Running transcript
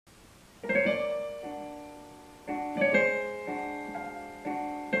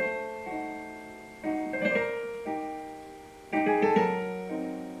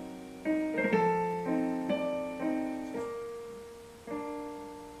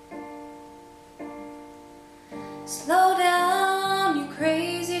Slow down, you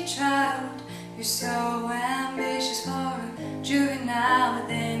crazy child. You're so ambitious for a juvenile. But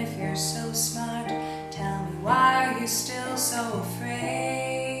then if you're so smart, tell me, why are you still so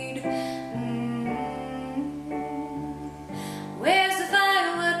afraid? Where's the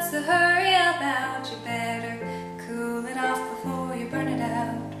fire? What's the hurry about? You better cool it off before you burn it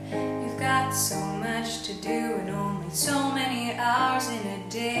out. You've got so much to do and only so many hours in a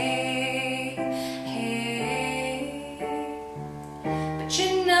day. But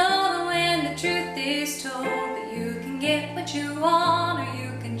you know that when the truth is told, that you can get what you want or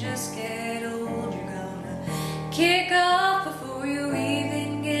you can just get old. You're gonna kick off before you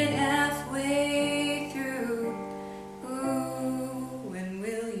even get halfway through. Ooh, when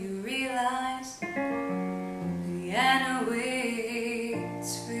will you realize Vienna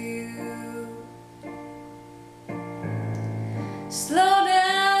waits for you? Slow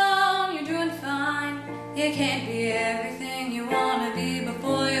down, you're doing fine. You can't be everything you want to be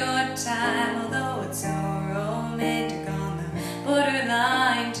before your time. Although it's so romantic on the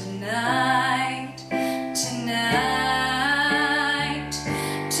borderline tonight.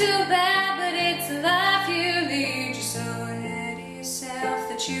 Too bad, but it's the life you lead. You're so ahead of yourself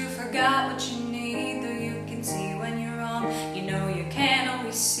that you forgot what you need. Though you can see when you're wrong, you know you can't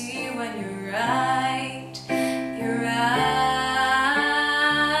always see when you're right. You're right.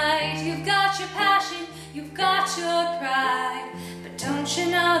 You've got your passion, you've got your pride, but don't you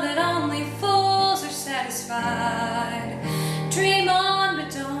know that only fools are satisfied?